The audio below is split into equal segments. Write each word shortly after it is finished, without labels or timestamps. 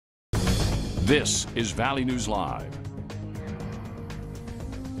This is Valley News Live.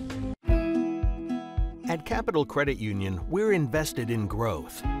 At Capital Credit Union, we're invested in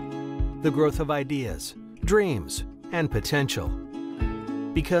growth. The growth of ideas, dreams, and potential.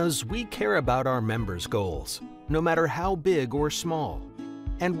 Because we care about our members' goals, no matter how big or small.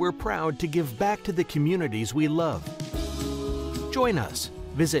 And we're proud to give back to the communities we love. Join us.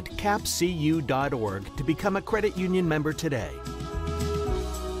 Visit capcu.org to become a credit union member today.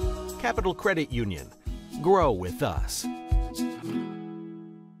 Capital Credit Union. Grow with us.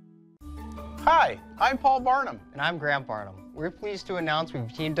 Hi, I'm Paul Barnum. And I'm Grant Barnum. We're pleased to announce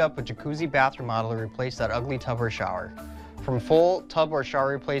we've teamed up with Jacuzzi Bath Remodel to replace that ugly tub or shower. From full tub or shower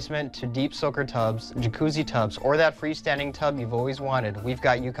replacement to deep soaker tubs, jacuzzi tubs, or that freestanding tub you've always wanted, we've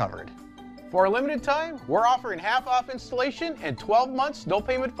got you covered. For a limited time, we're offering half-off installation and 12 months no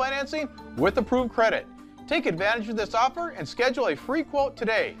payment financing with approved credit. Take advantage of this offer and schedule a free quote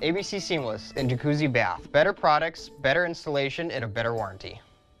today. ABC Seamless and Jacuzzi Bath. Better products, better installation, and a better warranty.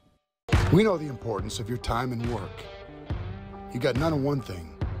 We know the importance of your time and work. You got none of one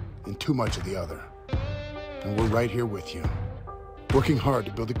thing and too much of the other. And we're right here with you, working hard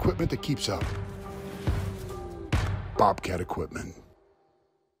to build equipment that keeps up. Bobcat Equipment.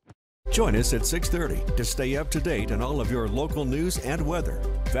 Join us at 6:30 to stay up to date on all of your local news and weather.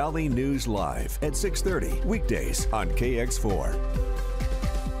 Valley News Live at 6:30 weekdays on KX4.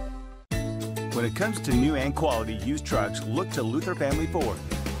 When it comes to new and quality used trucks, look to Luther Family Ford.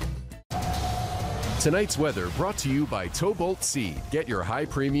 Tonight's weather brought to you by Tobolt Seed. Get your high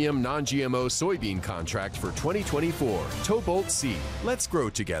premium non-GMO soybean contract for 2024. Tobolt Seed. Let's grow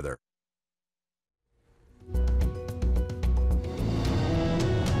together.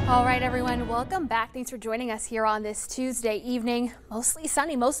 All right, everyone, welcome back. Thanks for joining us here on this Tuesday evening. Mostly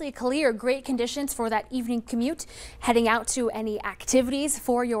sunny, mostly clear. Great conditions for that evening commute. Heading out to any activities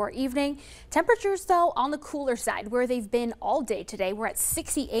for your evening. Temperatures, though, on the cooler side where they've been all day today. We're at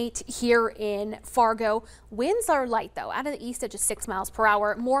 68 here in Fargo. Winds are light, though, out of the east at just 6 miles per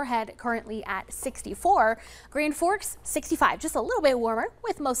hour. Moorhead currently at 64. Grand Forks, 65, just a little bit warmer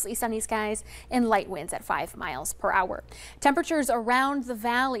with mostly sunny skies and light winds at 5 miles per hour. Temperatures around the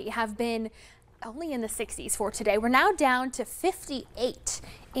valley have been only in the 60s for today. We're now down to 58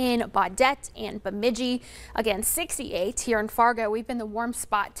 in Baudette and Bemidji. Again, 68 here in Fargo. We've been the warm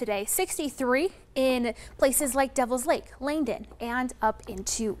spot today. 63 in places like Devil's Lake, Langdon, and up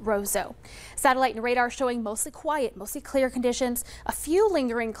into Roseau. Satellite and radar showing mostly quiet, mostly clear conditions. A few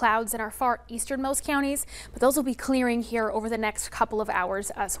lingering clouds in our far easternmost counties, but those will be clearing here over the next couple of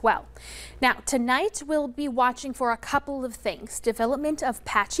hours as well. Now, tonight we'll be watching for a couple of things. Development of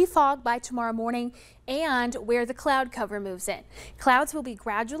patchy fog by tomorrow morning and where the cloud cover moves in. Clouds will be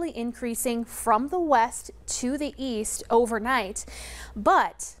gradually increasing from the west to the east overnight,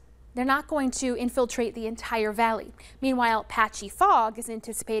 but they're not going to infiltrate the entire valley. Meanwhile, patchy fog is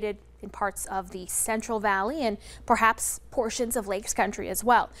anticipated in parts of the Central Valley and perhaps portions of Lakes Country as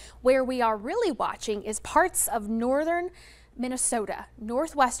well. Where we are really watching is parts of northern Minnesota,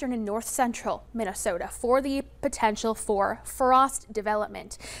 northwestern and north central Minnesota for the potential for frost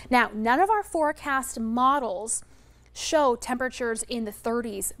development. Now, none of our forecast models show temperatures in the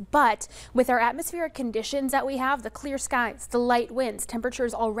 30s, but with our atmospheric conditions that we have, the clear skies, the light winds,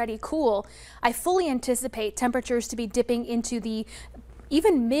 temperatures already cool, I fully anticipate temperatures to be dipping into the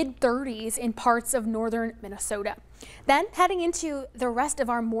even mid-30s in parts of northern Minnesota. Then heading into the rest of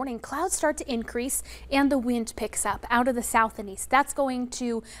our morning, clouds start to increase and the wind picks up out of the south and east. That's going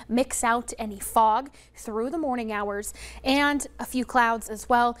to mix out any fog through the morning hours and a few clouds as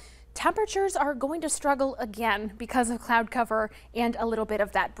well. Temperatures are going to struggle again because of cloud cover and a little bit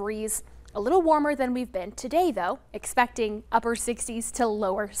of that breeze. A little warmer than we've been today, though, expecting upper 60s to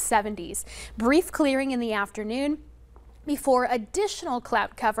lower 70s. Brief clearing in the afternoon before additional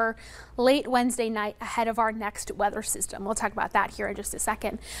cloud cover late Wednesday night ahead of our next weather system. We'll talk about that here in just a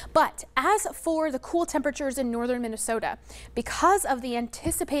second. But as for the cool temperatures in northern Minnesota, because of the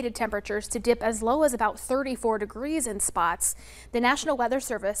anticipated temperatures to dip as low as about 34 degrees in spots, the National Weather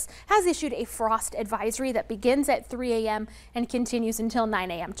Service has issued a frost advisory that begins at 3 a.m. and continues until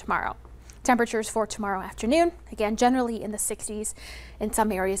 9 a.m. tomorrow. Temperatures for tomorrow afternoon, again, generally in the 60s, in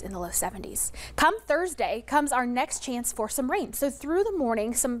some areas in the low 70s. Come Thursday comes our next chance for some rain. So through the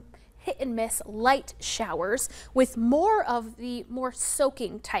morning, some hit and miss light showers with more of the more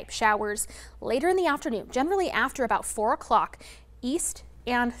soaking type showers later in the afternoon, generally after about 4 o'clock east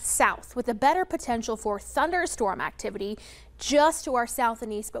and south, with a better potential for thunderstorm activity just to our south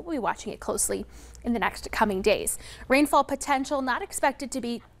and east, but we'll be watching it closely in the next coming days. Rainfall potential not expected to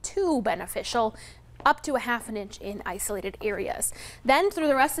be too beneficial up to a ½ an inch in isolated areas. Then through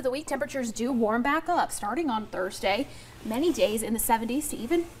the rest of the week, temperatures do warm back up starting on Thursday. Many days in the 70s to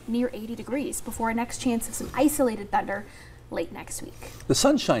even near 80 degrees before our next chance of some isolated thunder late next week. The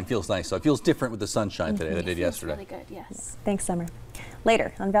sunshine feels nice, so it feels different with the sunshine today than it did yesterday. Really good, yes. Thanks, Summer.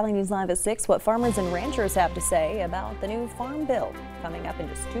 Later on Valley News Live at 6, what farmers and ranchers have to say about the new farm bill, coming up in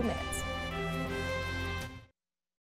just 2 minutes.